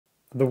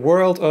The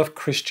world of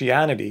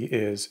Christianity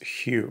is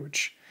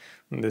huge.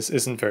 This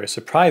isn't very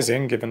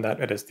surprising given that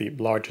it is the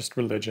largest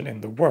religion in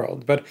the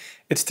world, but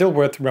it's still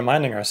worth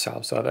reminding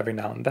ourselves of every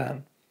now and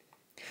then.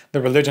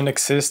 The religion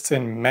exists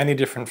in many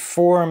different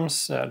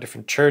forms,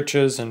 different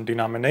churches and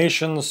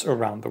denominations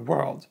around the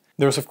world.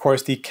 There's of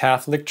course the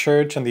Catholic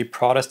Church and the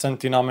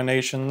Protestant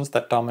denominations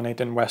that dominate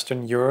in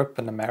Western Europe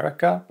and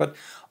America, but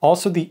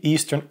also the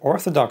Eastern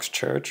Orthodox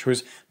Church,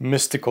 whose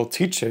mystical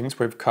teachings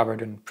we've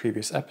covered in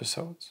previous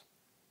episodes.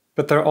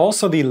 But there are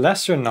also the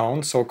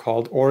lesser-known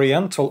so-called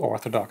Oriental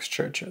Orthodox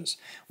churches,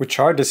 which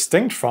are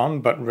distinct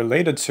from, but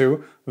related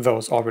to,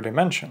 those already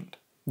mentioned.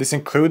 This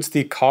includes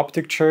the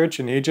Coptic Church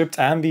in Egypt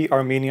and the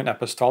Armenian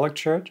Apostolic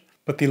Church,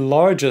 but the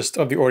largest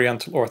of the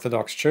Oriental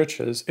Orthodox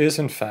churches is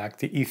in fact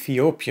the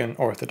Ethiopian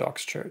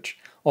Orthodox Church,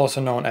 also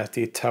known as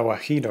the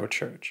Tewahedo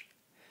Church.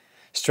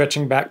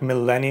 Stretching back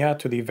millennia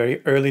to the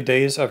very early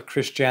days of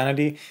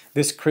Christianity,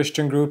 this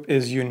Christian group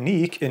is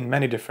unique in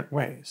many different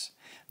ways.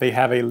 They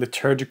have a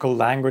liturgical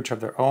language of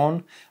their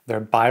own,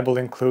 their Bible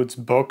includes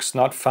books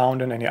not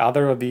found in any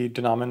other of the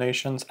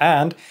denominations,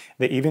 and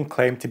they even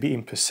claim to be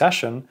in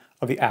possession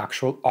of the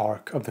actual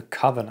Ark of the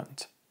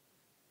Covenant.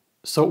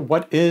 So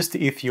what is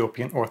the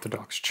Ethiopian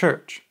Orthodox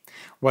Church?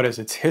 What is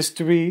its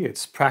history,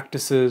 its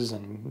practices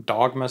and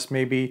dogmas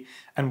maybe,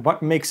 and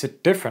what makes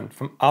it different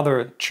from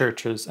other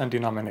churches and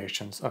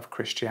denominations of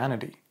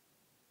Christianity?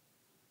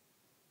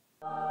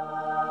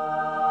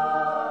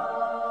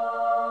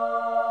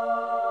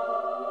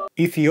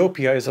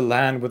 Ethiopia is a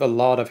land with a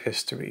lot of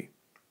history.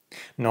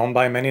 Known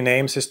by many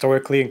names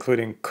historically,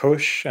 including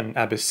Kush and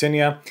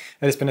Abyssinia,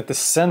 it has been at the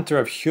center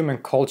of human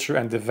culture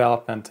and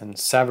development in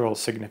several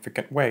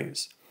significant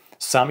ways.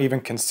 Some even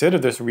consider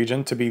this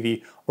region to be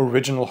the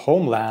original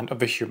homeland of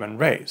the human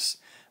race,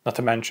 not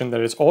to mention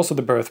that it is also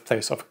the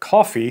birthplace of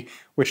coffee,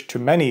 which to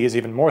many is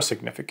even more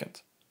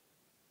significant.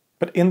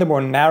 But in the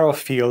more narrow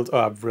field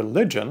of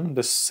religion,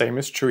 the same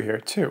is true here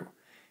too.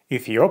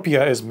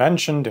 Ethiopia is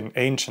mentioned in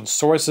ancient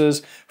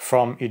sources,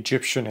 from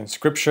Egyptian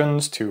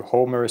inscriptions to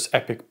Homer's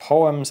epic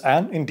poems,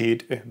 and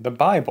indeed in the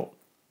Bible.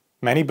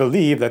 Many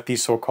believe that the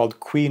so-called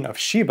Queen of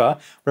Sheba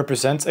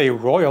represents a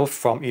royal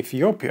from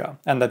Ethiopia,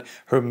 and that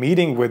her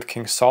meeting with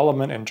King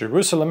Solomon in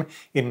Jerusalem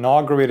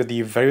inaugurated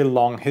the very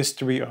long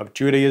history of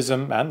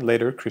Judaism and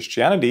later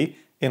Christianity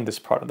in this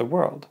part of the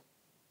world.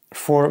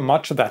 For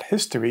much of that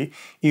history,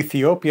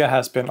 Ethiopia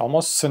has been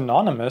almost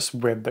synonymous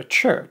with the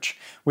Church,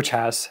 which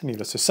has,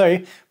 needless to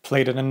say,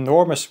 played an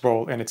enormous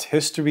role in its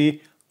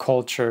history,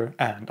 culture,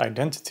 and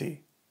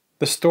identity.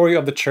 The story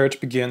of the Church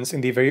begins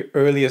in the very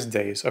earliest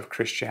days of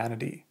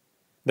Christianity.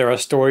 There are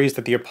stories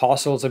that the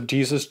apostles of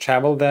Jesus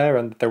traveled there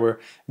and that there were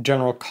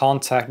general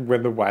contact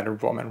with the wider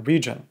Roman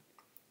region.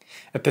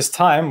 At this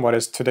time, what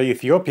is today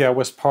Ethiopia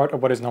was part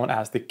of what is known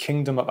as the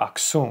Kingdom of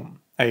Aksum,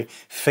 a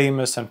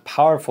famous and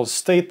powerful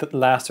state that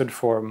lasted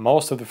for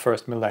most of the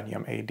first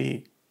millennium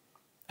AD.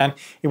 And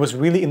it was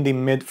really in the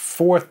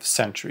mid-4th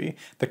century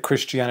that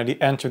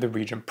Christianity entered the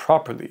region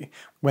properly,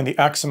 when the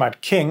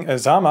Aksumite king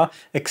Ezama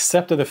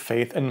accepted the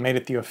faith and made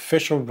it the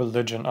official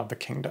religion of the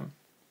kingdom.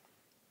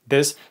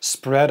 This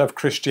spread of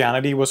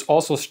Christianity was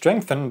also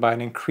strengthened by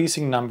an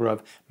increasing number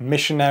of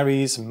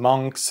missionaries,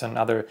 monks, and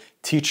other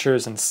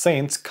teachers and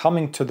saints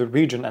coming to the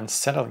region and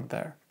settling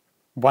there.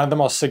 One of the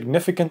most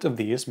significant of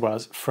these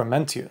was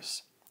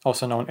Frumentius,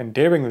 also known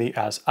endearingly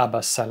as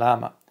Abba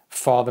Salama,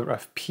 Father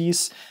of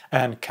Peace,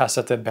 and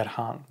Kasate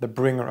Berhan, the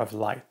Bringer of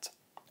Light.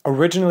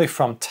 Originally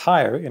from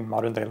Tyre in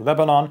modern-day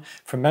Lebanon,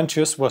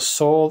 Frumentius was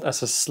sold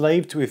as a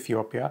slave to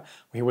Ethiopia,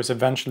 where he was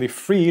eventually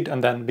freed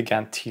and then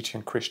began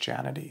teaching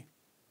Christianity.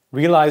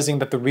 Realizing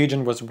that the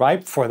region was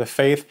ripe for the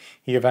faith,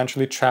 he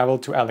eventually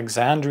traveled to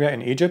Alexandria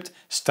in Egypt,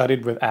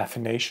 studied with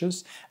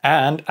Athanasius,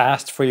 and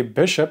asked for a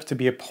bishop to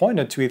be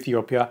appointed to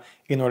Ethiopia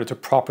in order to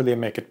properly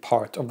make it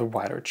part of the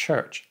wider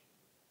church.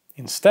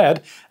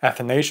 Instead,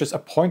 Athanasius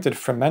appointed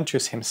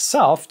Frumentius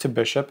himself to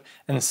bishop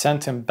and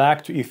sent him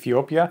back to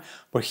Ethiopia,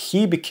 where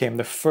he became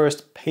the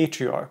first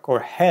patriarch or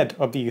head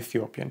of the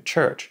Ethiopian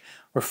church,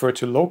 referred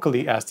to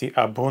locally as the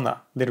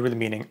Abuna, literally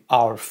meaning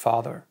our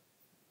father.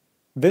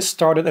 This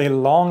started a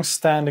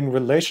long-standing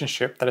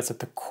relationship that is at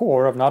the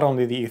core of not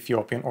only the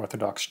Ethiopian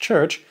Orthodox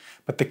Church,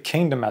 but the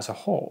kingdom as a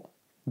whole.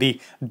 The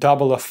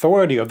double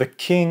authority of the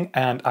king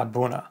and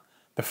Abuna,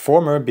 the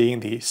former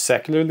being the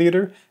secular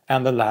leader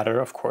and the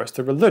latter, of course,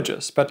 the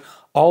religious, but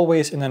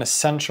always in an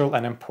essential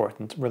and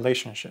important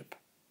relationship.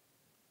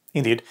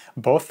 Indeed,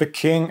 both the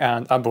king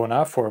and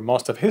Abuna, for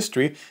most of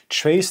history,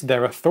 trace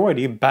their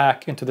authority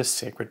back into the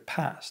sacred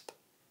past.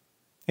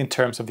 In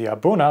terms of the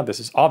Abuna, this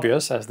is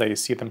obvious, as they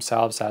see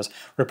themselves as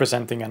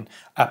representing an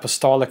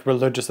apostolic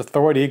religious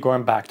authority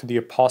going back to the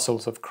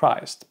apostles of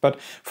Christ. But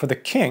for the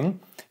king,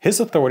 his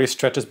authority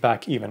stretches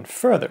back even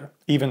further,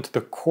 even to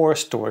the core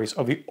stories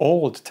of the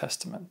Old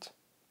Testament.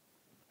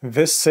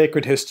 This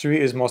sacred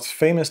history is most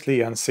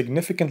famously and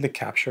significantly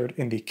captured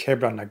in the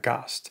Kebra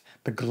Nagast,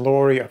 the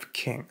Glory of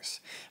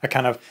Kings, a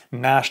kind of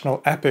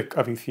national epic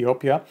of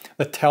Ethiopia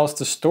that tells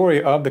the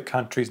story of the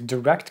country's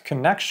direct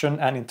connection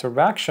and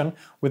interaction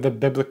with the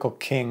biblical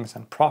kings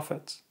and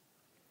prophets.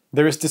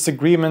 There is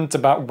disagreement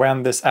about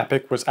when this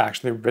epic was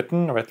actually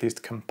written, or at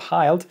least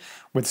compiled,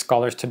 with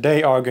scholars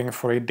today arguing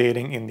for a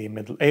dating in the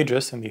Middle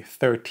Ages in the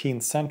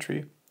 13th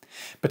century.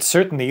 But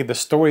certainly the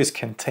stories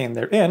contained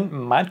therein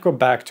might go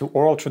back to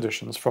oral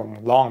traditions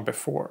from long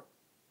before.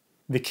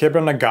 The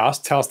Kebra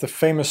Nagast tells the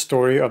famous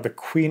story of the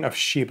Queen of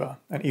Sheba,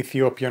 an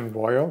Ethiopian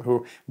royal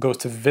who goes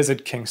to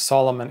visit King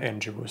Solomon in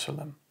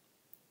Jerusalem.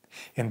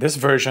 In this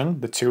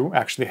version, the two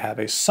actually have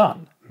a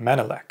son,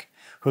 Menelik,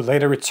 who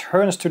later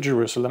returns to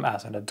Jerusalem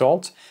as an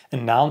adult,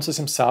 announces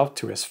himself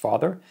to his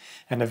father,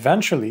 and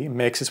eventually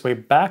makes his way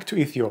back to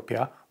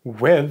Ethiopia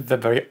with the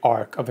very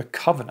Ark of the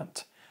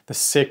Covenant, the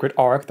sacred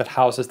ark that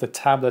houses the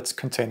tablets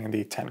containing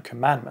the Ten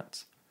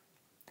Commandments.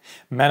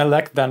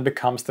 Menelik then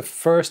becomes the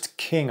first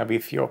king of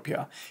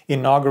Ethiopia,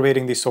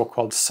 inaugurating the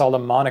so-called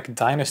Solomonic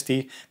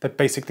dynasty that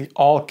basically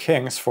all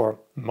kings for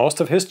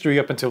most of history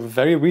up until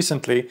very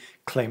recently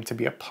claim to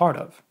be a part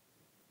of.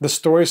 The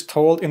stories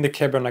told in the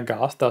Kebra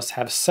Nagast thus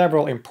have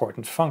several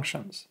important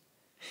functions.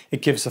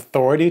 It gives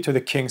authority to the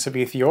kings of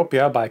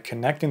Ethiopia by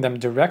connecting them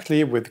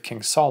directly with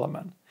King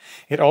Solomon.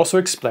 It also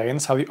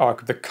explains how the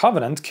Ark of the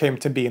Covenant came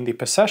to be in the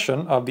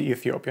possession of the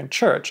Ethiopian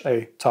Church,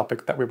 a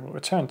topic that we will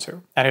return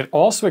to. And it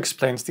also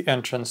explains the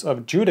entrance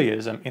of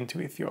Judaism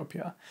into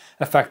Ethiopia,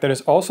 a fact that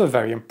is also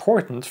very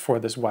important for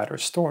this wider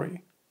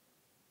story.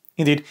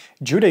 Indeed,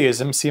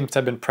 Judaism seems to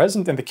have been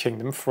present in the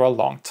kingdom for a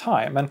long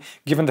time, and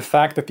given the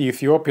fact that the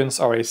Ethiopians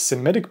are a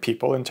Semitic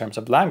people in terms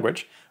of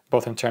language,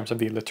 both in terms of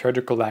the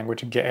liturgical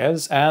language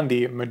Ge'ez and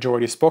the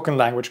majority spoken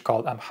language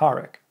called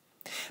Amharic,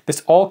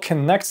 this all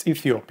connects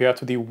Ethiopia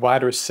to the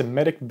wider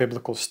Semitic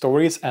biblical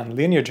stories and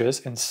lineages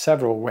in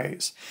several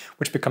ways,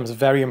 which becomes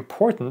very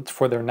important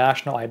for their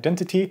national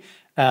identity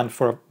and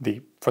for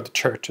the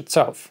church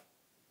itself.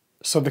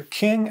 So the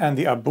king and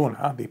the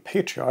Abuna, the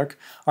patriarch,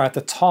 are at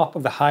the top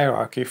of the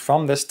hierarchy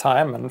from this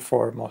time and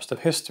for most of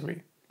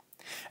history.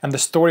 And the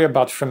story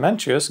about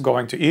Frumentius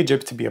going to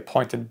Egypt to be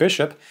appointed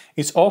bishop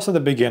is also the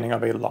beginning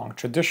of a long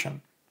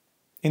tradition.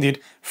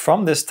 Indeed,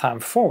 from this time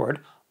forward,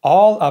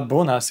 all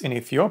Abunas in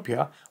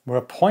Ethiopia were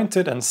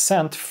appointed and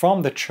sent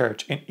from the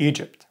church in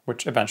Egypt,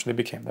 which eventually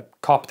became the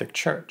Coptic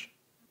Church.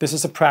 This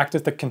is a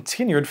practice that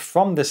continued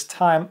from this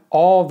time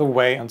all the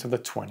way until the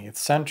 20th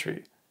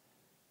century.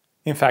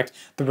 In fact,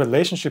 the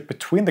relationship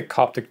between the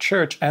Coptic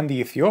Church and the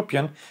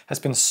Ethiopian has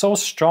been so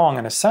strong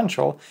and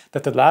essential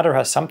that the latter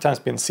has sometimes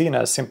been seen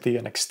as simply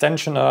an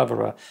extension of,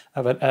 or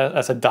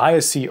as a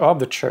diocese of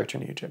the Church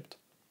in Egypt.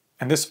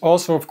 And this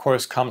also, of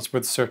course, comes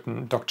with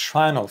certain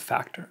doctrinal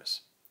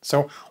factors.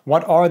 So,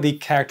 what are the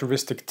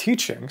characteristic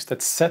teachings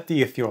that set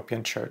the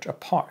Ethiopian Church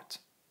apart?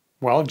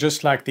 Well,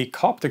 just like the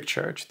Coptic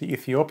Church, the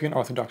Ethiopian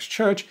Orthodox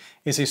Church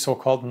is a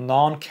so-called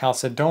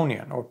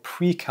non-Chalcedonian or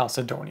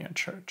pre-Chalcedonian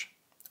church.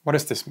 What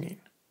does this mean?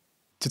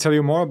 To tell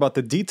you more about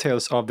the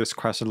details of this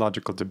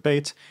Christological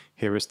debate,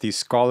 here is the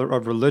scholar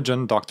of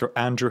religion, Dr.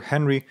 Andrew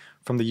Henry,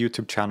 from the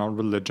YouTube channel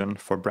Religion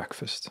for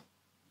Breakfast.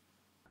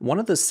 One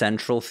of the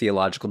central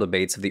theological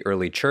debates of the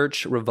early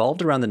church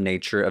revolved around the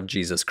nature of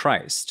Jesus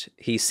Christ.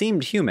 He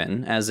seemed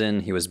human, as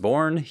in he was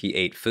born, he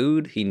ate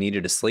food, he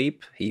needed to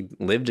sleep, he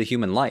lived a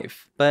human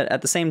life. But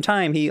at the same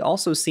time, he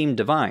also seemed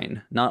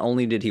divine. Not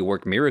only did he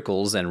work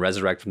miracles and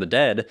resurrect from the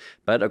dead,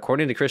 but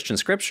according to Christian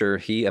scripture,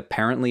 he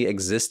apparently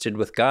existed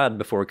with God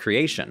before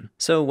creation.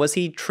 So was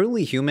he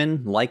truly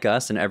human, like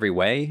us in every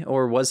way,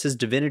 or was his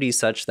divinity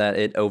such that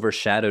it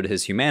overshadowed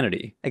his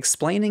humanity?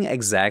 Explaining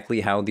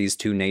exactly how these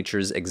two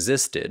natures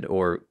existed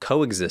or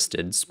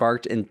coexisted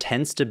sparked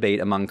intense debate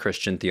among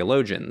Christian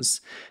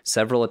theologians.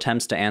 Several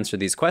attempts to answer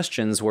these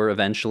questions were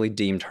eventually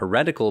deemed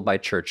heretical by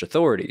church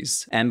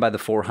authorities, and by the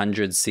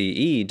 400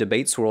 CE,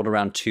 debate swirled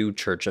around two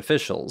church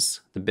officials,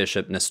 the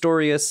bishop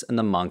Nestorius and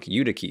the monk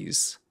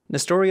Eutyches.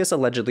 Nestorius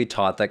allegedly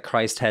taught that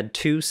Christ had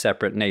two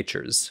separate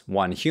natures,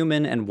 one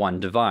human and one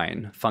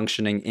divine,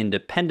 functioning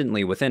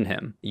independently within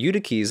him.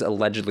 Eutyches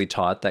allegedly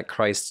taught that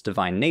Christ's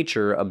divine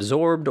nature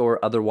absorbed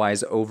or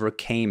otherwise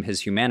overcame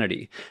his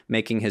humanity,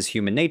 making his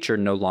human nature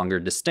no longer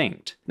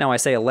distinct. Now I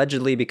say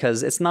allegedly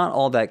because it's not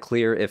all that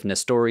clear if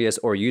Nestorius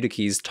or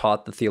Eutyches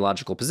taught the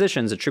theological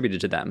positions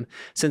attributed to them,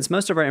 since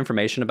most of our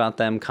information about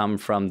them come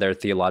from their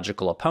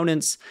theological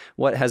opponents.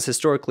 What has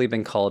historically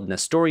been called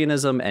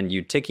Nestorianism and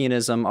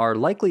Eutychianism are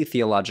likely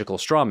theological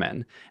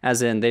strawmen,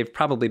 as in they've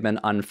probably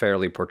been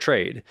unfairly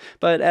portrayed,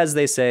 but as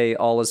they say,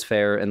 all is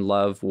fair in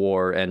love,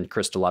 war, and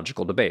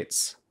Christological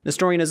debates.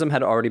 Nestorianism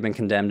had already been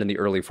condemned in the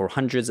early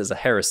 400s as a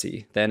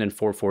heresy. Then in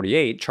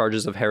 448,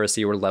 charges of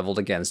heresy were leveled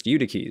against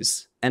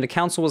Eutyches, and a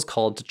council was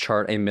called to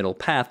chart a middle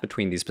path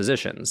between these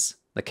positions.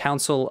 The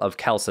Council of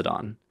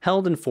Chalcedon.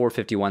 Held in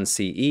 451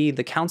 CE,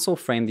 the council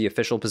framed the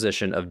official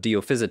position of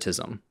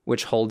Diophysitism,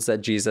 which holds that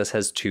Jesus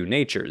has two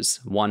natures,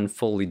 one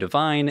fully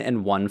divine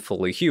and one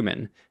fully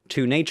human,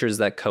 two natures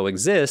that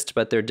coexist,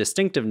 but their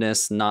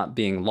distinctiveness not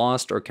being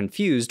lost or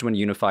confused when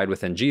unified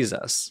within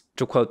Jesus.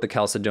 To quote the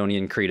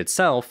Chalcedonian Creed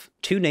itself,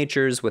 two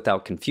natures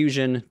without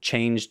confusion,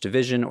 change,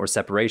 division, or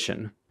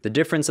separation. the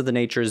difference of the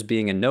natures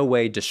being in no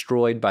way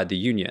destroyed by the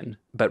union,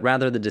 but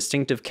rather the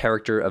distinctive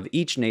character of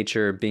each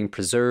nature being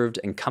preserved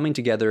and coming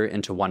together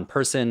into one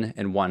person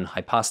and one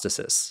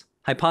hypostasis.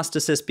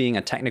 Hypostasis being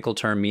a technical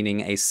term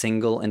meaning a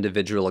single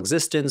individual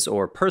existence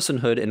or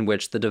personhood in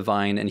which the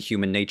divine and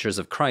human natures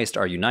of Christ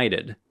are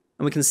united.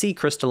 And we can see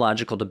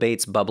Christological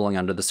debates bubbling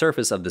under the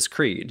surface of this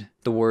creed.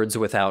 The words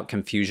without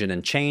confusion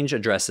and change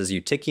addresses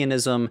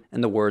Eutychianism,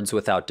 and the words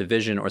without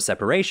division or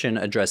separation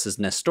addresses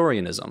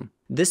Nestorianism.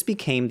 This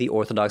became the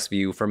Orthodox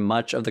view for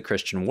much of the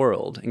Christian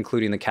world,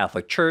 including the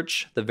Catholic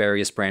Church, the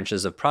various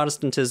branches of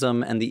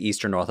Protestantism, and the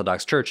Eastern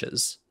Orthodox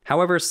churches.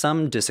 However,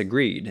 some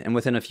disagreed, and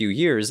within a few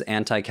years,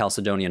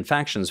 anti-Chalcedonian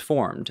factions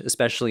formed,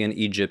 especially in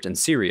Egypt and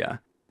Syria.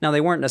 Now,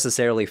 they weren't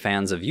necessarily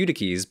fans of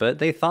Eutyches, but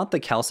they thought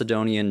the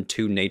Chalcedonian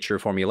two-nature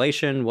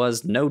formulation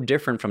was no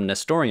different from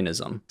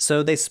Nestorianism,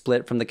 so they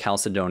split from the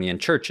Chalcedonian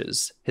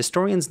churches.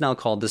 Historians now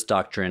call this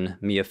doctrine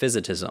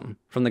miaphysitism,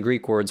 from the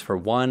Greek words for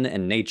one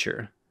and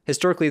nature.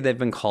 Historically, they've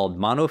been called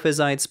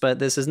monophysites, but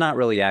this is not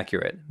really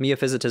accurate.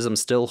 Miaphysitism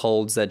still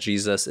holds that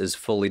Jesus is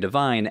fully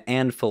divine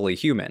and fully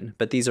human,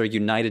 but these are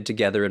united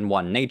together in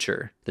one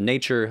nature, the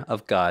nature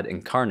of God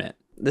incarnate.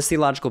 This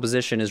theological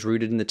position is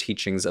rooted in the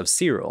teachings of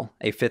Cyril,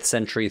 a 5th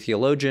century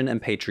theologian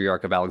and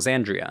patriarch of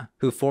Alexandria,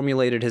 who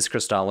formulated his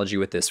Christology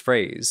with this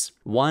phrase,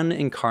 one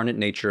incarnate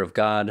nature of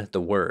God,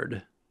 the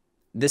Word.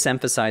 This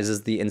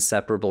emphasizes the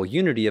inseparable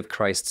unity of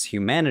Christ's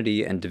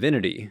humanity and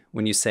divinity.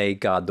 When you say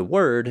God the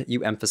Word,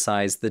 you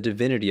emphasize the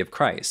divinity of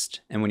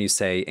Christ, and when you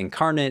say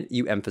incarnate,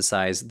 you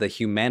emphasize the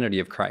humanity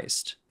of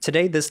Christ.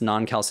 Today, this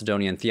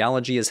non-Chalcedonian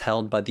theology is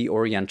held by the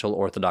Oriental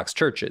Orthodox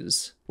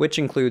churches, which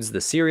includes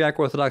the Syriac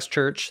Orthodox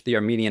Church, the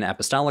Armenian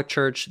Apostolic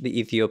Church, the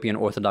Ethiopian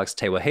Orthodox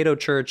Tewahedo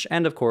Church,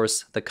 and of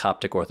course, the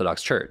Coptic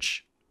Orthodox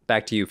Church.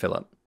 Back to you,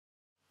 Philip.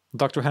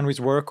 Dr. Henry's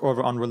work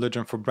over on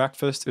Religion for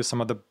Breakfast is some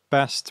of the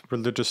best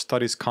religious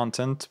studies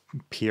content,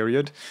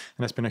 period,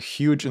 and has been a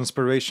huge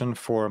inspiration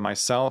for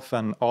myself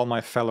and all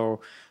my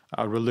fellow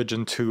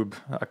Religion Tube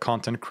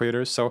content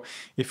creators. So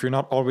if you're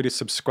not already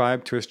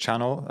subscribed to his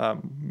channel,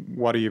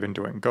 what are you even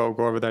doing? Go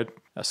over there,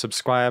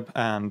 subscribe,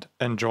 and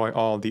enjoy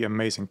all the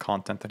amazing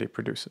content that he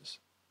produces.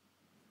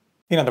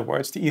 In other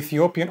words, the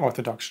Ethiopian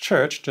Orthodox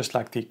Church, just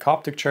like the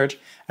Coptic Church,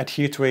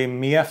 adhere to a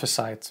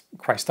Miaphysite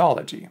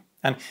Christology.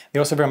 And they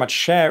also very much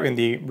share in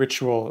the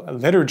ritual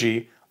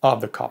liturgy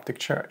of the Coptic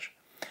Church.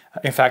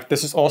 In fact,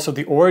 this is also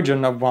the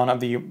origin of one of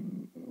the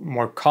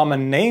more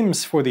common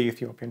names for the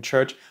Ethiopian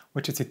Church,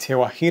 which is the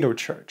Tewahedo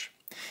Church.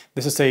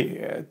 This is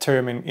a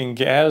term in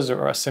Ge'ez,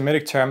 or a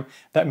Semitic term,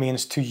 that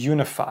means to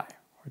unify,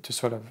 or to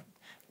sort of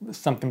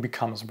something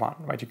becomes one,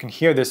 right? You can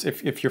hear this,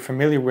 if you're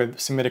familiar with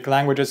Semitic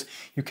languages,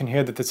 you can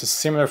hear that this is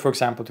similar, for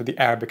example, to the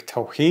Arabic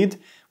tawhid,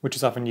 which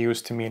is often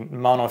used to mean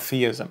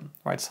monotheism,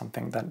 right?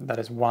 Something that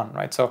is one,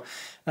 right? So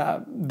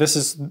this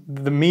is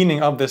the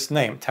meaning of this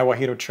name,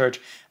 Tewahedo Church.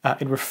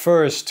 It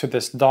refers to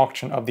this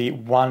doctrine of the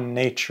one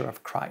nature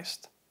of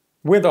Christ.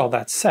 With all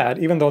that said,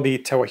 even though the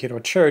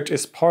Tewahedo Church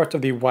is part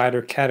of the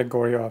wider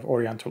category of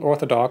Oriental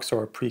Orthodox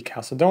or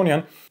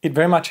pre-Chalcedonian, it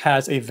very much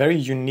has a very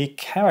unique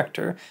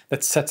character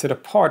that sets it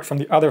apart from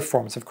the other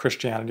forms of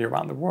Christianity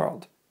around the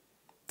world.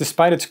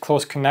 Despite its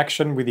close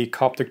connection with the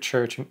Coptic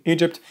Church in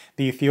Egypt,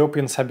 the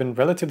Ethiopians have been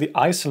relatively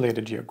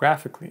isolated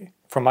geographically,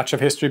 for much of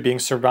history being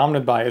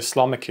surrounded by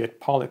Islamicate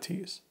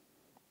polities.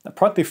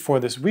 Partly for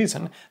this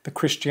reason, the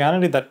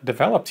Christianity that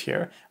developed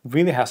here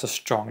really has a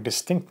strong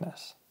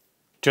distinctness.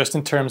 Just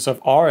in terms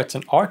of art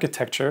and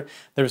architecture,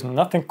 there is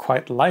nothing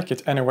quite like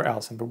it anywhere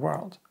else in the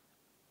world.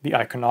 The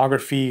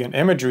iconography and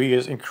imagery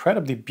is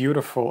incredibly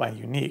beautiful and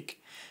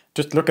unique.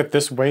 Just look at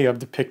this way of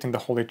depicting the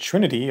Holy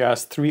Trinity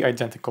as three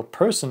identical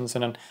persons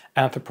in an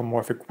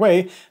anthropomorphic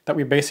way that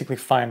we basically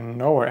find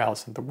nowhere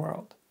else in the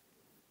world.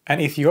 And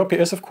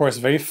Ethiopia is of course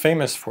very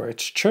famous for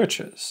its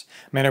churches,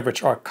 many of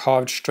which are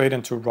carved straight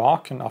into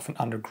rock and often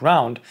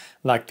underground,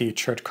 like the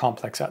church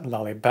complex at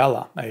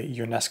Lalibela, a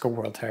UNESCO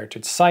World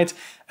Heritage Site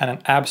and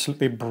an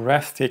absolutely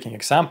breathtaking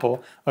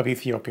example of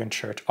Ethiopian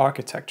church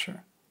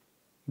architecture.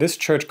 This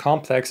church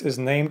complex is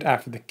named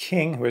after the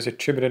king who is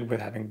attributed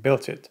with having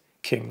built it,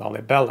 King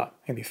Lalibela,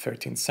 in the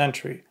 13th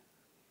century.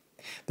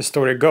 The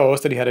story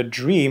goes that he had a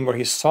dream where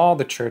he saw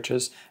the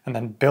churches and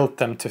then built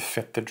them to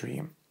fit the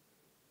dream.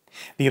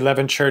 The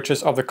 11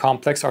 churches of the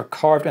complex are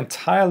carved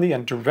entirely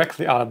and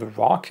directly out of the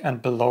rock and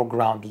below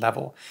ground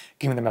level,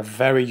 giving them a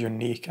very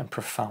unique and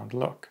profound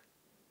look.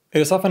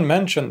 It is often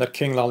mentioned that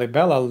King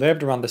Lalibela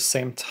lived around the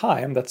same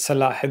time that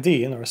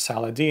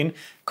Saladin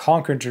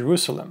conquered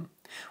Jerusalem,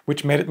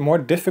 which made it more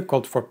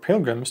difficult for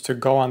pilgrims to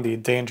go on the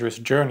dangerous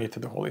journey to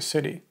the Holy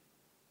City.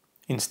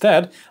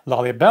 Instead,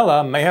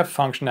 Lalibela may have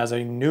functioned as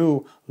a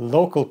new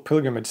local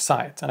pilgrimage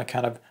site and a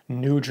kind of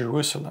New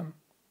Jerusalem.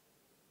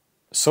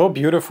 So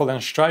beautiful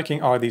and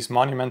striking are these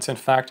monuments, in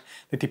fact,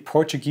 that the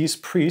Portuguese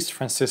priest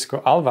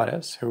Francisco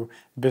Alvarez, who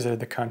visited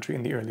the country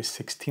in the early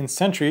 16th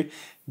century,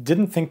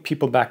 didn't think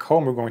people back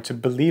home were going to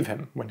believe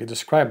him when he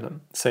described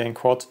them, saying,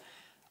 quote,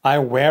 I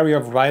weary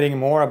of writing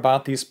more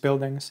about these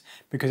buildings,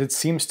 because it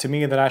seems to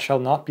me that I shall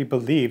not be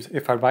believed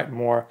if I write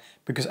more,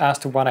 because as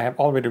to what I have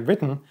already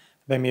written,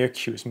 they may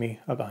accuse me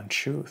of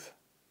untruth.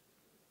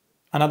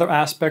 Another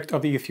aspect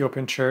of the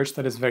Ethiopian Church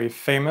that is very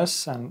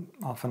famous and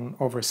often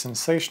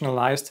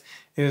over-sensationalized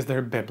is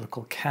their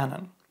biblical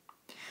canon.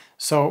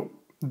 So,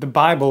 the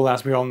Bible,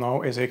 as we all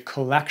know, is a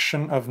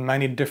collection of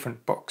many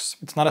different books.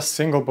 It's not a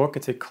single book,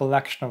 it's a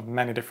collection of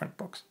many different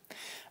books.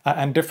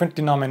 And different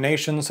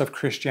denominations of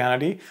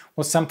Christianity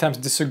will sometimes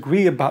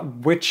disagree about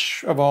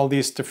which of all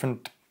these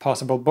different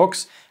possible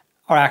books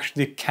are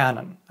actually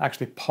canon,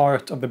 actually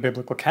part of the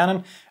biblical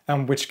canon,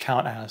 and which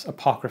count as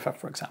apocrypha,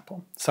 for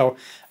example. So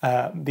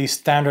the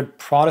standard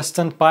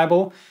Protestant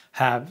Bible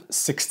has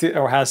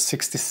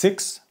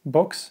 66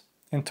 books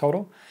in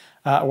total,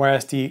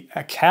 whereas the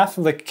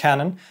Catholic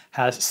canon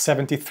has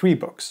 73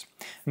 books.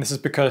 And this is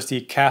because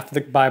the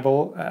Catholic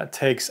Bible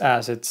takes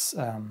as its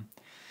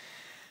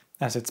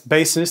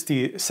basis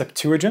the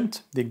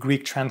Septuagint, the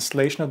Greek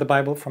translation of the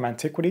Bible from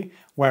antiquity,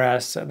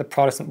 whereas the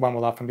Protestant one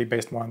will often be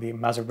based more on the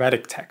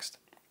Masoretic text.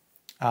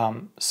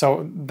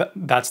 So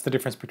that's the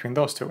difference between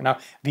those two. Now,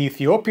 the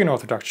Ethiopian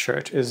Orthodox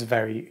Church is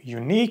very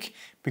unique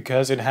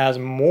because it has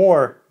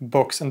more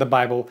books in the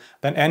Bible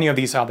than any of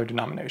these other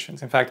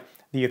denominations. In fact,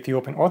 the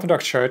Ethiopian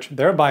Orthodox Church,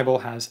 their Bible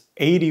has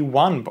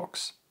 81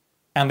 books.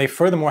 And they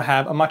furthermore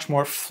have a much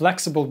more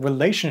flexible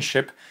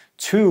relationship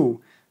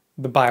to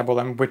the Bible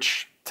and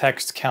which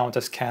texts count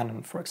as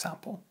canon, for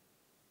example.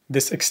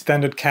 This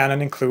extended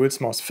canon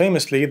includes, most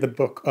famously, the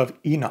Book of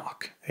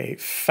Enoch, a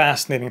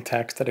fascinating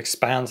text that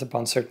expands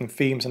upon certain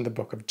themes in the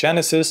Book of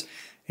Genesis,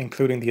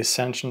 including the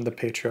ascension of the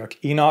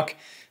patriarch Enoch,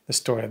 the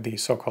story of the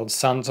so-called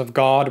sons of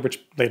God,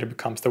 which later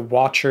becomes the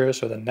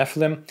Watchers or the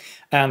Nephilim,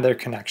 and their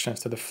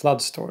connections to the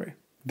flood story.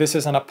 This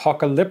is an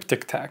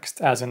apocalyptic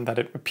text, as in that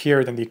it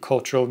appeared in the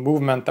cultural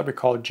movement that we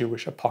call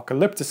Jewish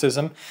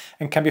apocalypticism,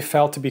 and can be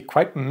felt to be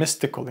quite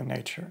mystical in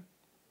nature.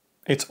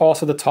 It's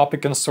also the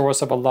topic and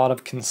source of a lot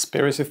of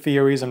conspiracy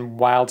theories and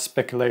wild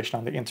speculation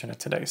on the internet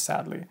today,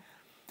 sadly.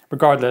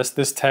 Regardless,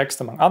 this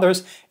text, among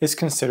others, is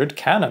considered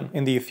canon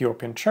in the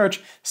Ethiopian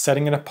Church,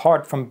 setting it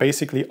apart from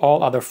basically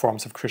all other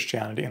forms of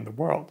Christianity in the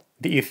world.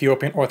 The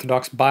Ethiopian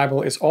Orthodox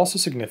Bible is also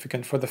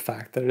significant for the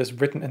fact that it is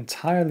written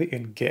entirely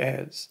in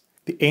Ge'ez,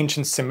 the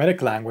ancient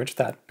Semitic language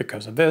that,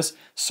 because of this,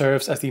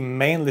 serves as the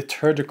main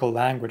liturgical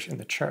language in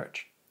the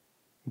Church.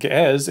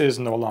 Ge'ez is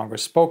no longer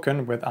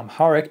spoken, with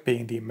Amharic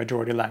being the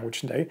majority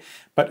language today,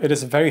 but it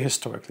is very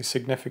historically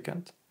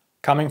significant.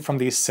 Coming from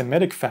the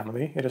Semitic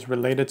family, it is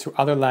related to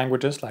other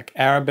languages like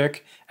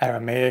Arabic,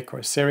 Aramaic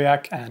or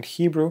Syriac, and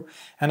Hebrew,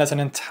 and has an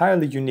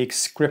entirely unique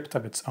script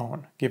of its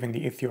own, giving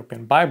the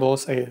Ethiopian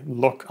Bibles a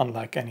look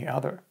unlike any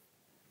other.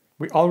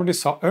 We already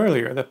saw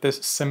earlier that this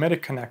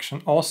Semitic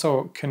connection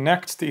also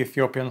connects the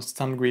Ethiopians to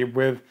some degree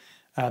with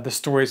the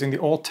stories in the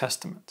Old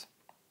Testament.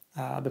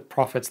 The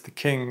prophets, the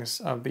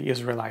kings of the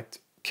Israelite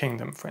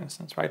kingdom, for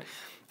instance, right?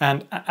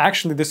 And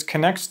actually this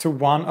connects to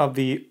one of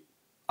the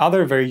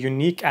other very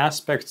unique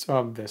aspects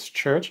of this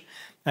church,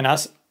 and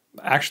as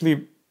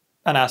actually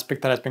an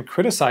aspect that has been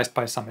criticized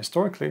by some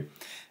historically,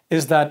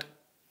 is that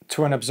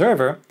to an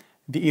observer,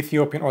 the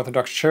Ethiopian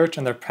Orthodox Church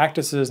and their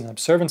practices and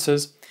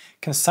observances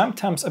can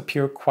sometimes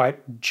appear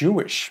quite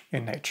Jewish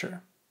in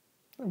nature.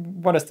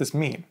 What does this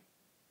mean?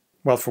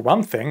 Well, for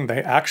one thing,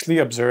 they actually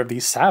observe the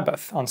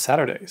Sabbath on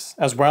Saturdays,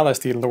 as well as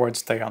the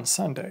Lord's Day on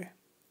Sunday.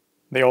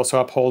 They also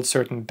uphold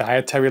certain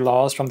dietary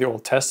laws from the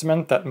Old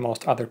Testament that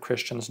most other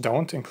Christians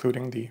don't,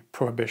 including the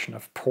prohibition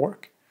of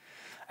pork.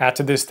 Add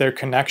to this their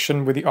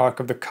connection with the Ark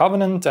of the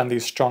Covenant and the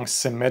strong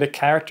Semitic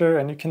character,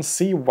 and you can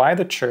see why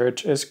the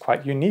church is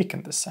quite unique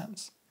in this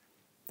sense.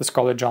 The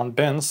scholar John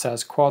Binns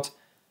says, quote,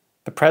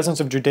 "The presence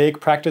of Judaic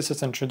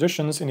practices and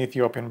traditions in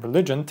Ethiopian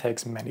religion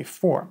takes many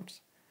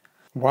forms.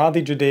 While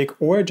the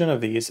Judaic origin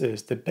of these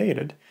is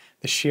debated,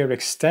 the sheer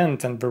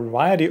extent and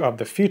variety of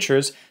the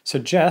features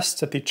suggests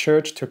that the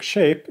church took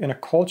shape in a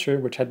culture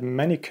which had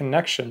many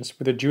connections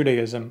with the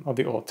Judaism of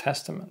the Old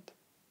Testament.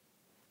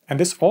 And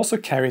this also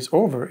carries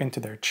over into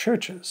their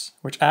churches,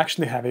 which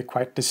actually have a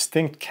quite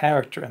distinct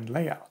character and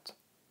layout.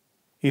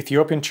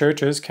 Ethiopian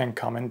churches can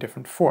come in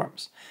different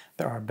forms.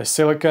 There are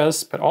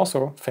basilicas, but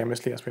also,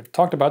 famously as we've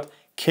talked about,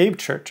 cave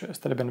churches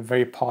that have been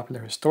very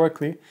popular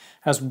historically,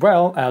 as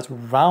well as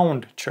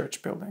round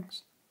church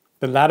buildings,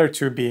 the latter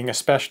two being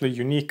especially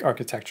unique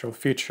architectural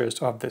features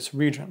of this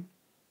region.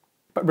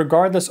 But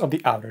regardless of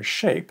the outer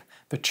shape,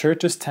 the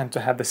churches tend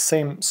to have the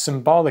same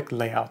symbolic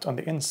layout on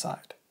the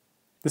inside.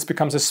 This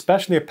becomes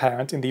especially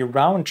apparent in the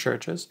round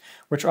churches,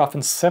 which are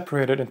often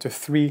separated into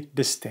three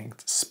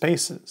distinct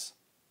spaces.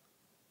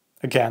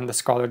 Again, the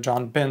scholar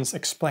John Binns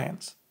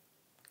explains,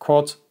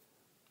 quote,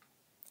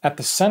 "At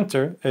the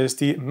center is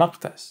the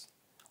Maqdes,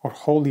 or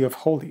Holy of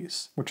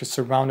Holies, which is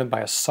surrounded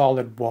by a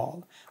solid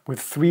wall, with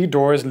 3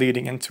 doors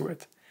leading into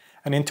it,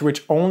 and into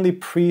which only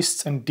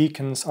priests and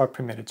deacons are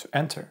permitted to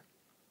enter.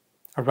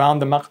 Around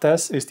the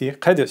Maqdes is the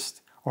Qedist,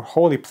 or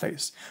Holy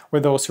Place,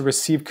 where those who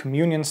receive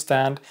communion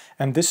stand,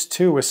 and this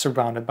too is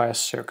surrounded by a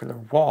circular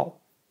wall.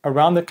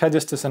 Around the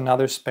kedist is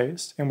another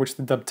space in which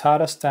the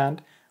dabtara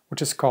stand,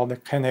 which is called the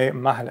qene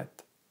mahalet.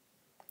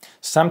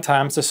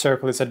 Sometimes the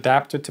circle is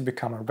adapted to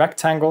become a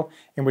rectangle,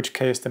 in which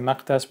case the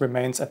maqdas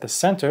remains at the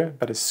center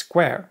but is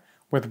square,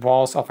 with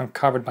walls often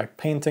covered by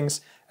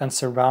paintings and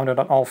surrounded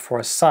on all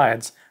four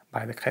sides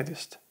by the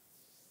kedist.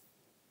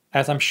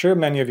 As I'm sure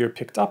many of you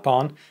picked up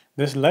on,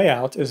 this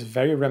layout is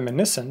very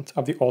reminiscent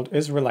of the old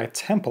Israelite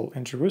temple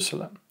in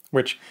Jerusalem,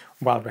 which,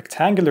 while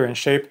rectangular in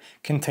shape,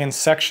 contains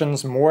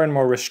sections more and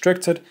more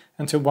restricted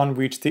until one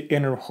reached the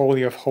inner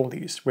Holy of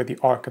Holies, where the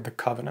Ark of the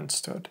Covenant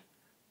stood.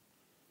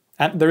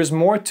 And there is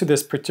more to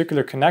this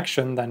particular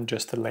connection than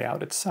just the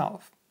layout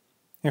itself.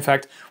 In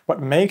fact,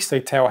 what makes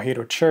the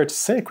Tewahedo Church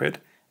sacred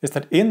is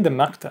that in the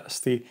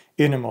maqdas, the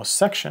innermost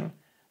section,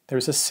 there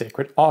is a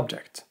sacred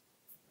object,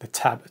 the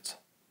tablet.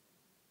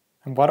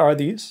 And what are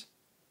these?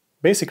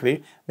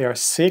 Basically, they are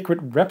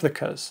sacred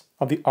replicas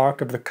of the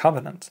Ark of the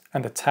Covenant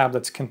and the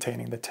tablets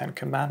containing the Ten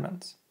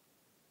Commandments.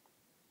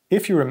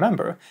 If you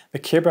remember, the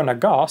Kebra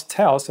Nagas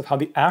tells of how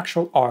the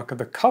actual Ark of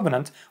the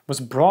Covenant was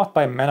brought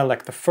by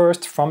Menelik I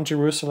from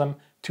Jerusalem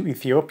to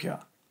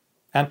Ethiopia.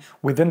 And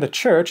within the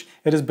church,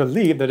 it is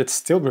believed that it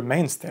still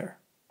remains there.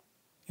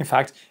 In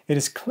fact, it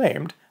is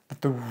claimed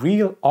that the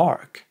real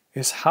Ark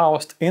is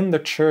housed in the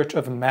Church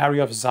of Mary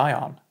of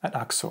Zion at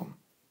Aksum.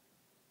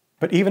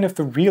 But even if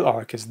the real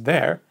Ark is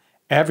there,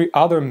 every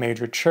other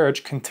major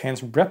church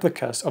contains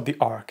replicas of the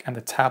Ark and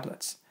the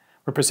tablets,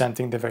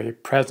 representing the very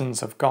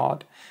presence of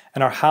God,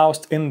 and are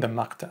housed in the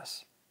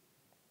maqdas.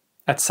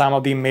 At some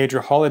of the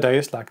major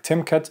holidays like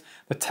Timkat,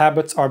 the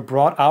tablets are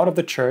brought out of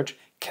the church,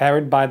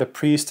 carried by the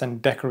priest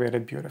and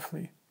decorated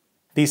beautifully.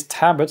 These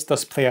tablets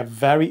thus play a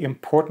very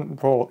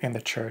important role in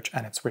the church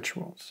and its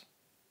rituals.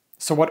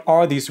 So what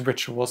are these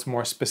rituals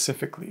more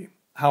specifically?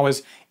 How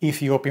is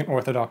Ethiopian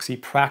Orthodoxy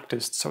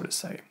practiced, so to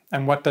say?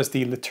 And what does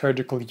the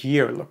liturgical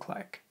year look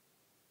like?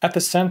 At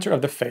the center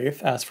of the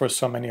faith, as for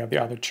so many of the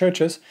other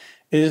churches,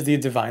 is the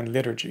Divine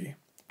Liturgy,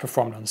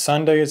 performed on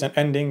Sundays and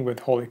ending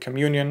with Holy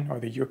Communion or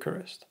the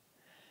Eucharist.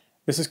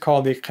 This is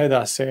called the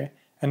Qedase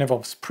and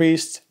involves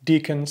priests,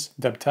 deacons,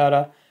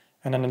 dabtara,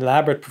 and an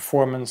elaborate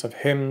performance of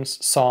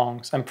hymns,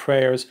 songs, and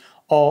prayers,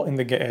 all in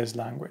the Ge'ez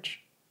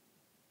language.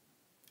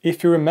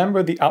 If you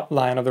remember the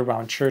outline of the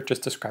round churches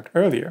described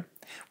earlier,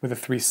 with the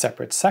three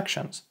separate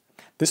sections,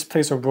 this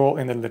plays a role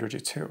in the liturgy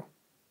too.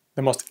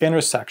 The most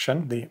inner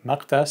section, the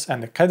maqdas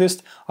and the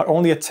kedist, are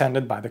only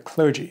attended by the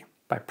clergy,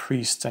 by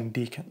priests and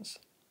deacons.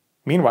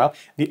 Meanwhile,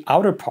 the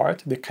outer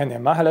part, the qene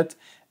mahalet,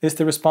 is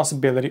the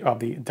responsibility of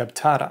the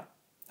dabtara,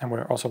 and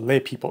where also lay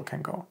people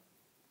can go.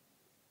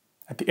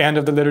 At the end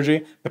of the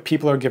liturgy, the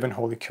people are given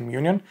Holy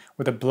Communion,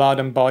 where the blood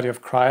and body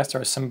of Christ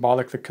are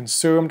symbolically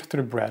consumed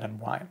through bread and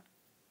wine.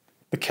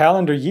 The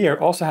calendar year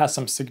also has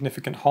some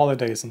significant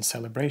holidays and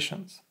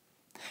celebrations.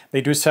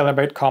 They do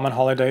celebrate common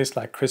holidays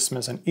like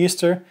Christmas and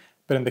Easter,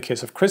 but in the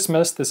case of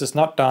Christmas, this is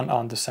not done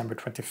on December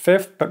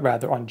 25th, but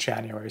rather on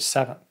January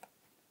 7th.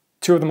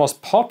 Two of the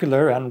most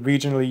popular and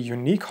regionally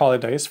unique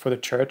holidays for the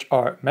church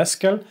are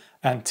Meskel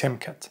and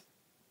Timkat.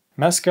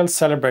 Meskel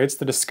celebrates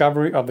the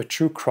discovery of the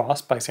true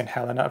cross by St.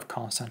 Helena of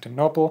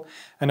Constantinople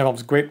and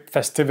involves great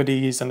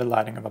festivities and the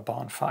lighting of a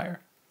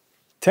bonfire.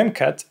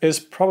 Timkat is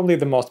probably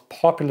the most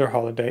popular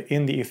holiday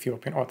in the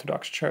Ethiopian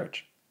Orthodox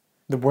Church.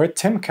 The word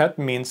Timkat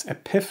means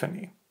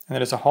Epiphany, and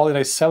it is a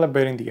holiday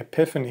celebrating the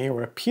Epiphany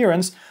or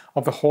appearance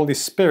of the Holy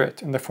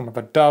Spirit in the form of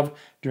a dove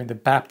during the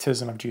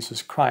baptism of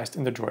Jesus Christ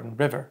in the Jordan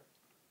River.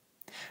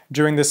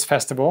 During this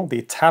festival,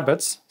 the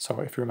tablets,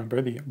 so if you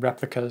remember the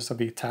replicas of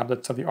the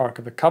tablets of the Ark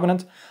of the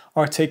Covenant,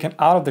 are taken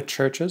out of the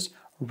churches,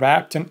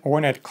 wrapped in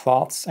ornate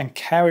cloths and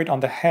carried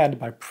on the head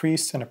by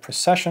priests in a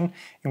procession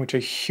in which a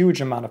huge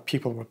amount of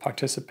people will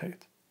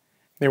participate.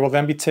 They will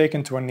then be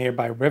taken to a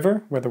nearby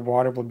river where the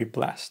water will be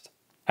blessed.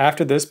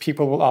 After this,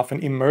 people will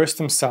often immerse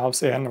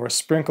themselves in or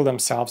sprinkle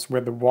themselves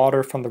with the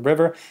water from the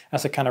river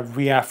as a kind of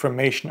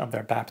reaffirmation of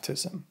their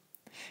baptism.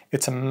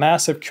 It's a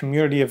massive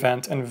community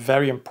event and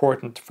very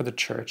important for the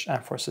church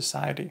and for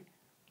society.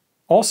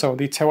 Also,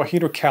 the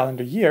Tewahedo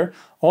calendar year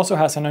also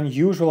has an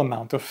unusual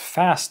amount of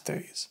fast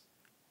days.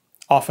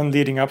 Often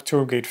leading up to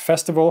a great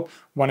festival,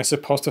 one is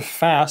supposed to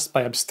fast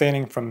by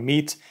abstaining from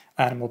meat,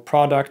 animal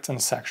products,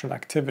 and sexual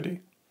activity.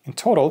 In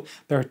total,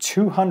 there are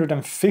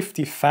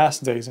 250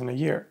 fast days in a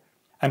year,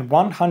 and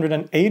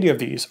 180 of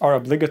these are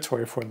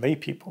obligatory for lay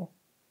people.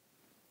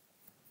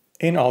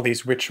 In all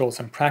these rituals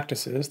and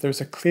practices,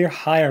 there's a clear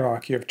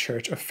hierarchy of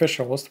church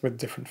officials with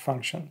different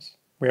functions.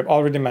 We have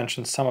already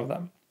mentioned some of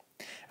them.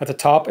 At the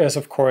top is,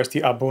 of course,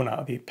 the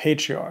Abuna, the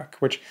patriarch,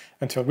 which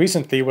until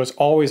recently was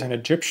always an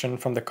Egyptian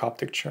from the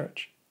Coptic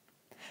Church.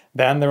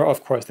 Then there are,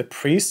 of course, the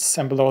priests,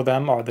 and below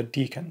them are the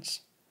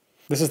deacons.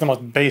 This is the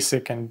most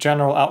basic and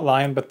general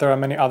outline, but there are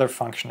many other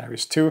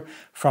functionaries too,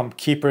 from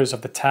keepers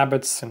of the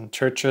tablets in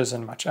churches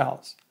and much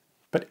else.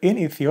 But in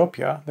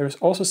Ethiopia, there is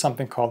also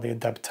something called the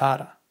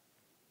dabtara.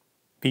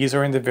 These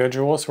are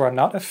individuals who are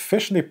not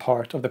officially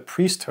part of the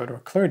priesthood or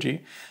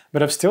clergy,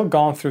 but have still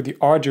gone through the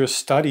arduous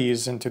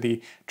studies into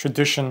the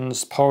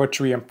traditions,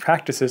 poetry, and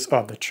practices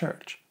of the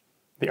church.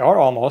 They are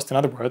almost, in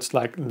other words,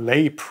 like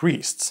lay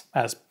priests,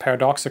 as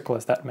paradoxical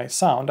as that may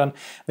sound, and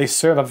they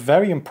serve a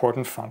very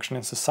important function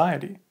in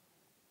society.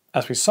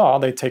 As we saw,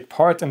 they take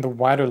part in the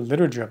wider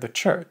liturgy of the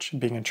church,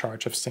 being in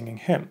charge of singing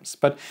hymns,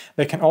 but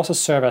they can also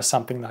serve as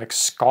something like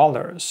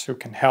scholars who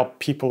can help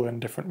people in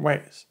different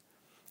ways.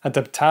 A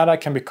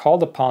debtara can be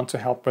called upon to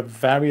help with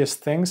various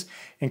things,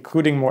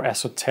 including more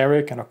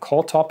esoteric and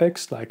occult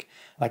topics like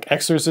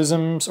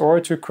exorcisms, or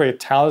to create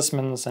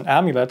talismans and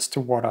amulets to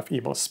ward off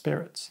evil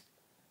spirits.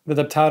 The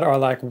debtara are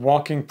like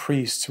walking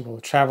priests who will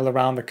travel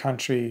around the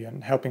country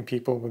and helping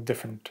people with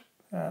different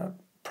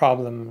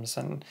problems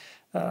and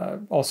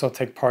also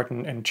take part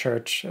in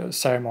church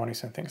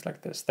ceremonies and things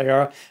like this. They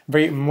are a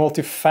very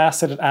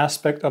multifaceted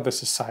aspect of the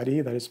society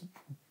that is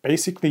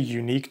basically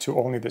unique to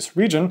only this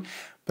region,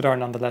 but are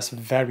nonetheless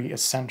very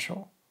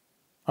essential.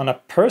 On a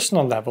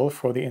personal level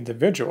for the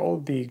individual,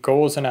 the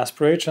goals and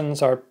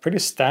aspirations are pretty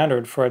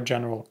standard for a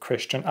general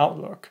Christian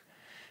outlook: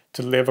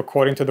 to live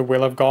according to the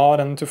will of God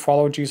and to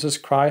follow Jesus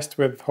Christ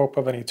with hope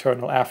of an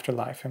eternal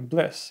afterlife and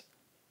bliss.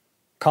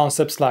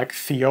 Concepts like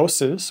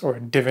theosis, or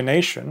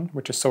divination,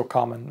 which is so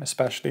common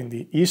especially in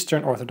the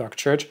Eastern Orthodox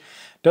Church,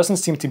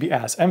 doesn't seem to be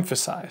as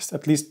emphasized,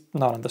 at least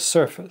not on the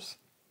surface.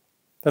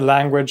 The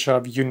language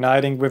of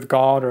uniting with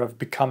God or of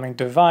becoming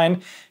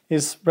divine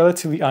is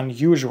relatively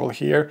unusual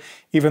here,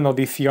 even though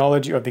the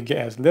theology of the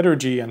Ge'ez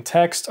liturgy and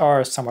text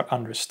are somewhat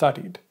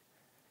understudied.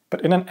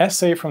 But in an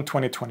essay from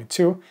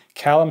 2022,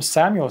 Calum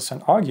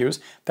Samuelson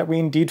argues that we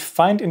indeed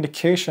find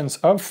indications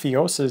of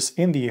theosis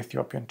in the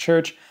Ethiopian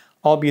Church,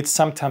 albeit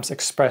sometimes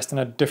expressed in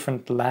a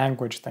different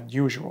language than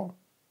usual.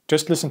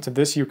 Just listen to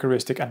this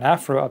Eucharistic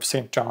anaphora of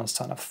St. John,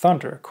 son of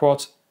Thunder,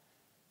 quote,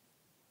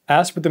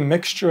 "As with the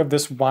mixture of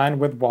this wine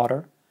with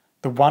water,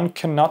 the one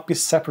cannot be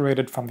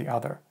separated from the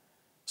other.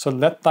 So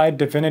let thy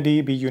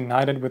divinity be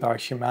united with our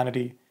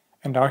humanity,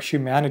 and our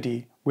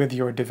humanity with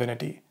your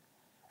divinity.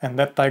 And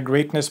let thy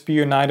greatness be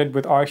united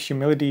with our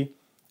humility,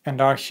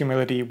 and our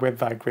humility with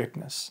thy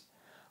greatness.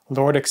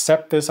 Lord,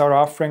 accept this our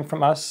offering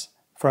from us,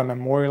 for a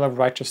memorial of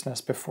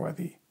righteousness before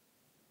thee."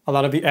 A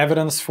lot of the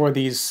evidence for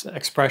these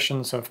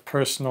expressions of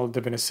personal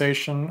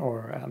divinization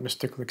or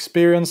mystical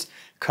experience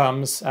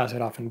comes, as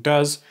it often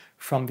does,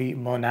 from the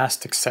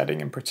monastic setting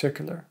in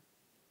particular.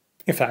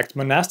 In fact,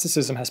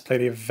 monasticism has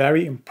played a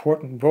very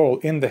important role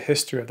in the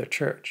history of the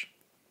Church.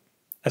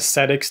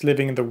 Ascetics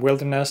living in the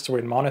wilderness or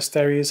in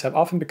monasteries have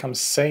often become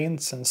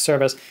saints and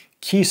serve as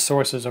key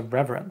sources of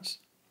reverence.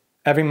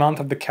 Every month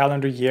of the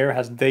calendar year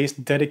has days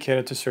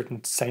dedicated to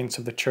certain saints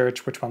of the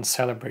Church, which one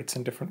celebrates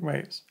in different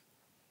ways.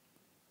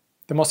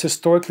 The most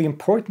historically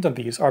important of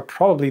these are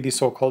probably the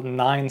so-called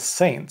 9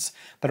 saints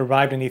that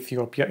arrived in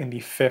Ethiopia in the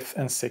 5th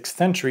and 6th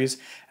centuries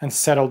and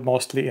settled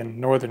mostly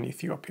in northern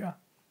Ethiopia.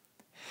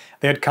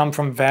 They had come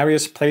from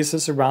various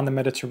places around the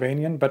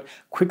Mediterranean, but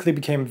quickly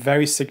became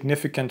very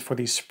significant for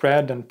the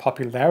spread and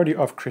popularity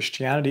of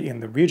Christianity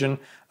in the region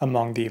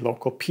among the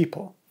local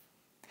people.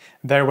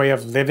 Their way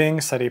of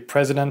living set a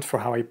precedent for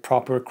how a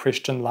proper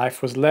Christian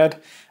life was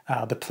led.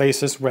 The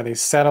places where they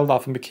settled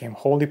often became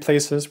holy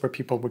places where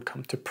people would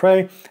come to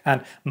pray,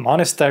 and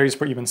monasteries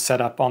were even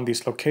set up on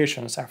these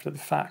locations after the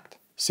fact.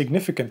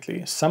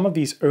 Significantly, some of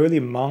these early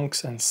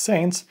monks and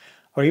saints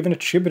are even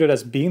attributed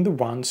as being the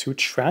ones who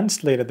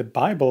translated the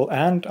Bible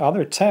and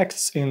other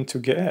texts into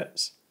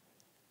Ge'ez.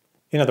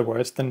 In other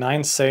words, the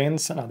 9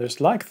 saints and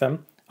others like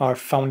them are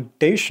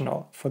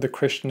foundational for the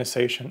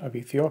Christianization of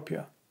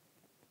Ethiopia.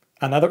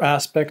 Another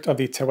aspect of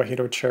the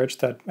Tewahedo Church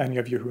that any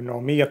of you who know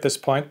me at this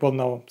point will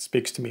know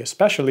speaks to me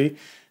especially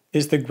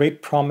is the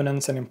great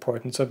prominence and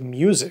importance of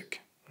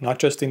music, not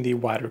just in the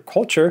wider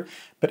culture,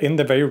 but in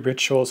the very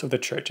rituals of the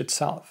church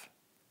itself.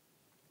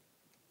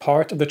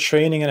 Part of the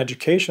training and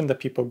education that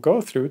people go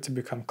through to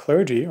become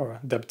clergy, or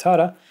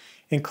debtara,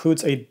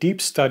 includes a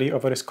deep study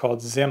of what is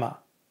called zema,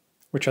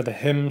 which are the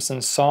hymns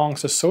and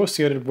songs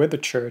associated with the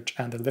church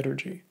and the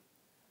liturgy.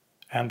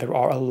 And there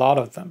are a lot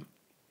of them.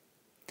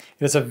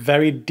 It is a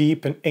very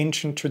deep and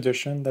ancient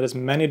tradition that has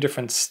many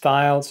different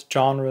styles,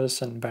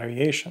 genres, and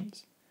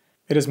variations.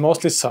 It is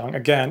mostly sung,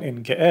 again,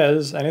 in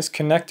Ge'ez and is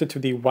connected to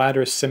the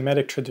wider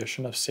Semitic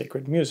tradition of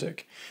sacred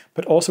music,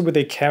 but also with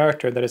a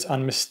character that is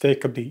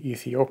unmistakably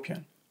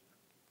Ethiopian.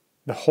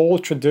 The whole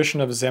tradition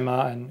of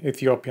Zema and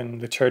Ethiopian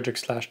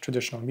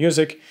liturgic/traditional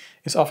music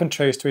is often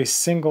traced to a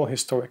single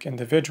historic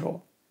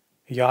individual,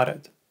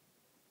 Yared.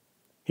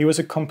 He was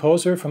a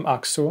composer from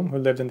Aksum who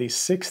lived in the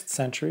 6th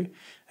century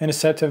and is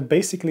said to have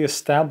basically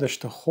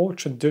established the whole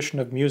tradition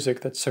of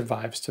music that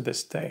survives to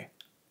this day.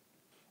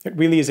 It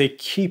really is a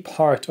key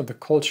part of the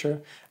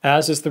culture,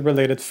 as is the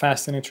related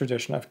fascinating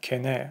tradition of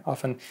Kene,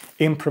 often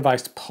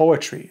improvised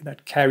poetry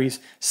that carries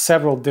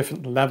several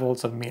different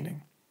levels of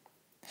meaning.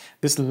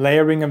 This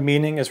layering of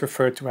meaning is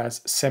referred to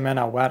as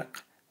semena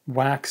warq,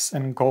 wax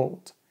and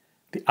gold.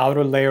 The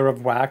outer layer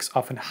of wax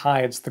often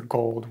hides the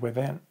gold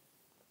within.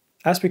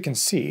 As we can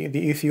see,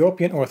 the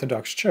Ethiopian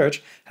Orthodox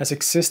Church has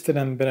existed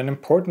and been an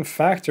important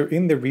factor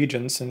in the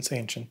region since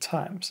ancient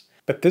times,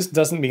 but this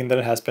doesn't mean that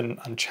it has been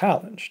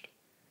unchallenged.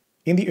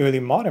 In the early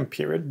modern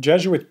period,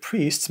 Jesuit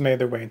priests made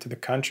their way into the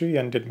country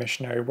and did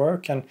missionary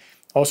work, and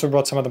also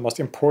wrote some of the most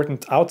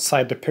important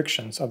outside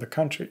depictions of the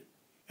country.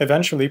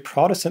 Eventually,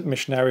 Protestant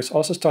missionaries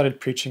also started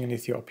preaching in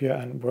Ethiopia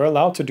and were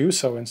allowed to do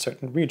so in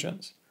certain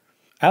regions.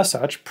 As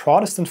such,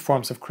 Protestant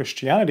forms of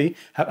Christianity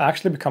have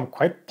actually become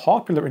quite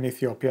popular in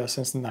Ethiopia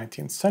since the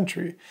 19th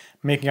century,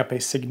 making up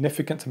a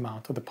significant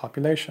amount of the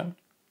population.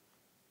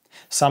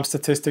 Some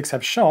statistics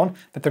have shown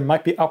that there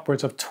might be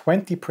upwards of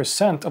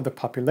 20% of the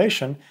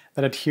population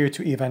that adhere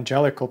to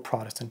evangelical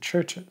Protestant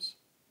churches.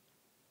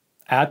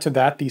 Add to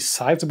that the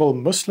sizable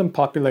Muslim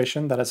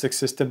population that has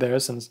existed there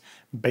since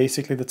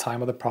basically the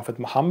time of the Prophet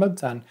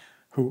Muhammad, and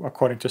who,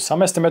 according to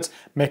some estimates,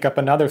 make up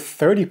another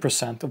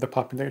 30% of the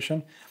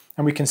population,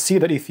 and we can see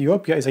that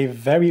Ethiopia is a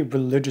very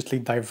religiously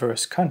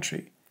diverse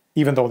country,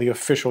 even though the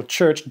official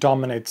church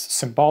dominates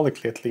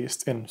symbolically, at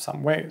least in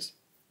some ways.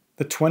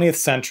 The 20th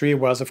century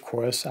was, of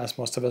course, as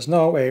most of us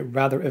know, a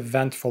rather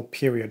eventful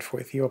period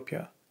for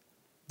Ethiopia.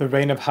 The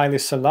reign of Haile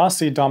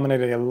Selassie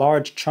dominated a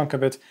large chunk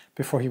of it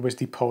before he was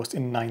deposed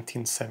in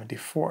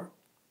 1974.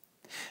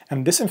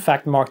 And this in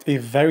fact marked a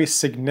very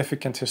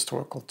significant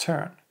historical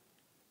turn.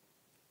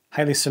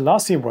 Haile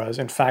Selassie was,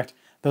 in fact,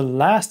 the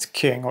last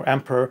king or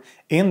emperor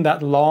in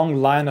that long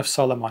line of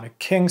Solomonic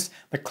kings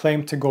that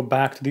claimed to go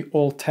back to the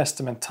Old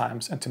Testament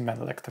times and to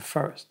Menelik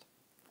I.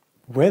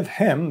 With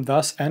him,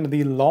 thus ended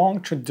the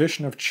long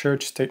tradition of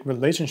church-state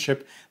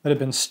relationship that had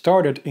been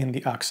started in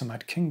the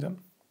Aksumite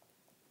kingdom.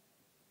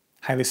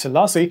 Haile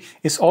Selassie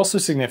is also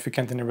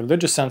significant in a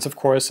religious sense, of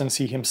course, since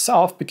he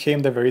himself became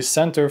the very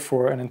center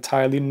for an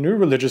entirely new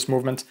religious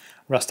movement,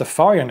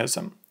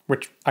 Rastafarianism,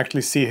 which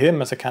actually see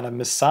him as a kind of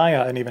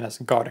messiah and even as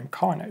God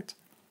incarnate.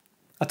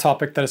 A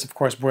topic that is, of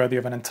course, worthy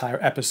of an entire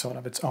episode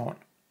of its own.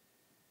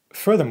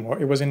 Furthermore,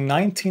 it was in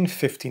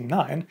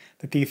 1959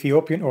 that the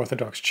Ethiopian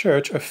Orthodox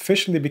Church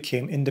officially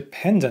became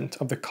independent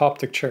of the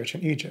Coptic Church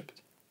in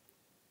Egypt.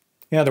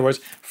 In other words,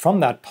 from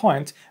that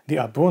point, the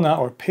Abuna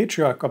or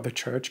patriarch of the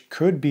church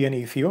could be an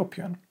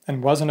Ethiopian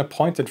and wasn't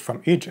appointed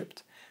from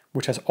Egypt,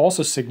 which has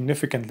also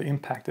significantly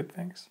impacted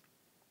things.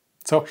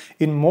 So,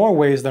 in more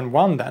ways than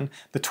one then,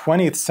 the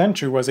 20th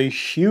century was a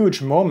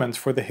huge moment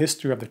for the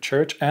history of the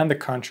church and the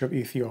country of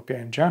Ethiopia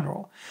in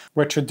general,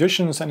 where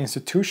traditions and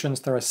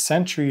institutions that are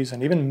centuries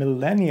and even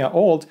millennia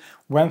old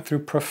went through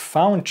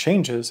profound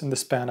changes in the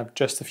span of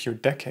just a few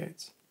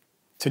decades.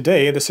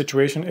 Today, the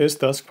situation is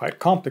thus quite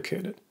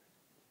complicated.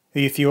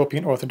 The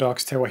Ethiopian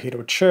Orthodox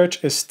Tewahedo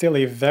Church is still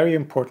a very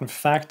important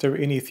factor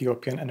in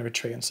Ethiopian and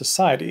Eritrean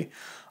society,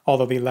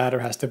 although the latter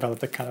has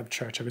developed a kind of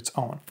church of its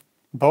own.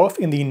 Both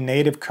in the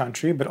native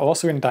country, but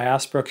also in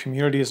diaspora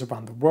communities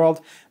around the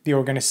world, the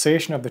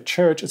organization of the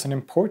church is an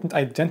important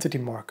identity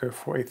marker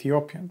for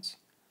Ethiopians.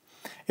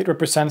 It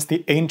represents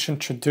the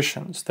ancient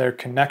traditions, their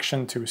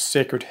connection to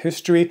sacred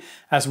history,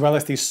 as well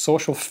as the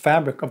social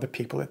fabric of the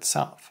people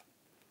itself.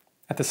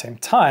 At the same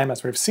time,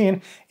 as we've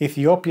seen,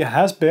 Ethiopia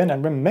has been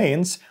and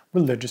remains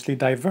religiously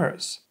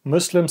diverse.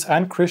 Muslims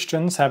and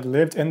Christians have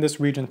lived in this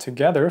region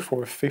together for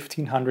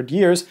 1500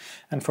 years,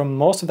 and for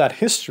most of that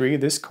history,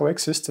 this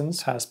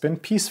coexistence has been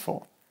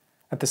peaceful.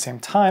 At the same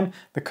time,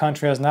 the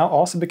country has now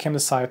also become the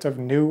site of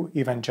new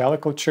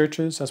evangelical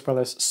churches, as well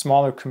as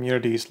smaller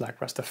communities like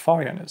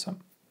Rastafarianism.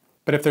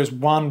 But if there's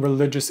one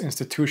religious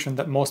institution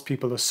that most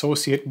people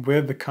associate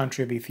with the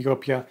country of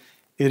Ethiopia,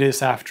 it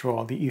is, after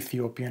all, the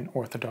Ethiopian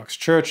Orthodox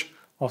Church,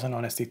 also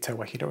known as the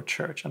Tewahedo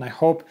Church. And I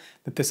hope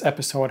that this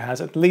episode has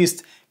at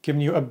least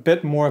given you a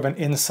bit more of an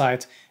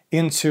insight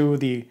into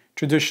the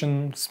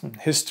traditions and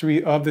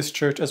history of this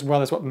church, as well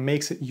as what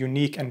makes it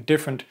unique and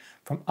different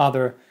from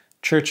other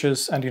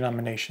churches and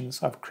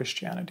denominations of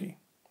Christianity.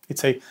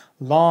 It's a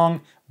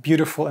long,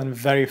 beautiful, and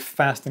very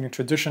fascinating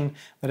tradition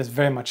that is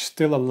very much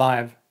still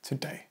alive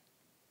today.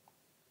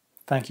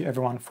 Thank you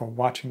everyone for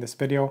watching this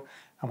video.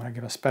 I want to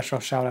give a special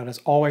shout out as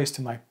always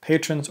to my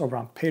patrons over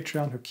on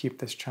Patreon who keep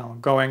this channel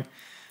going.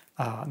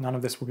 None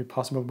of this will be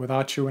possible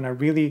without you, and I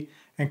really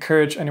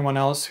encourage anyone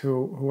else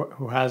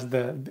who has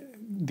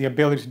the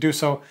ability to do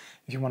so,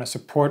 if you want to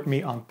support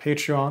me on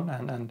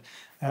Patreon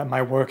and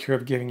my work here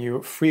of giving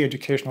you free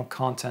educational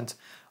content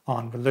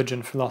on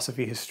religion,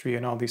 philosophy, history,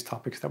 and all these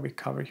topics that we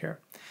cover here.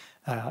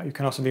 You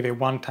can also leave a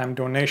one-time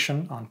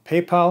donation on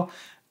PayPal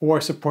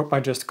or support by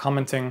just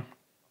commenting,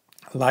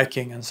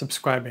 liking, and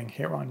subscribing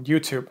here on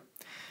YouTube.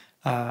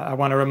 I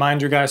want to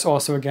remind you guys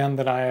also again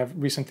that I have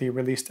recently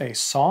released a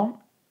song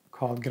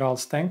called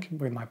Gralstenk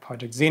with my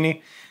project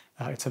Zini.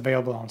 It's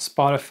available on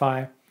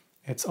Spotify.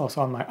 It's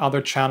also on my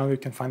other channel. You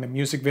can find the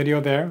music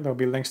video there. There'll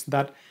be links to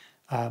that.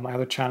 My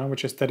other channel,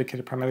 which is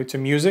dedicated primarily to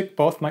music,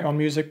 both my own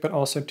music, but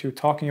also to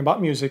talking about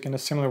music in a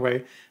similar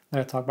way that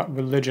I talk about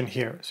religion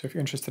here. So if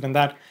you're interested in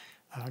that,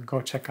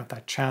 go check out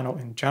that channel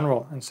in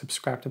general and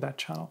subscribe to that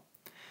channel.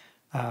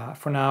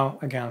 For now,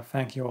 again,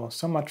 thank you all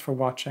so much for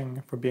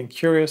watching, for being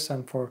curious,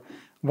 and for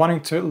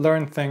wanting to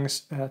learn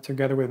things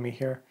together with me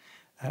here.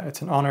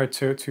 It's an honor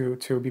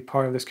to be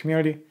part of this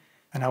community,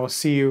 and I will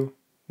see you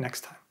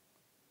next time.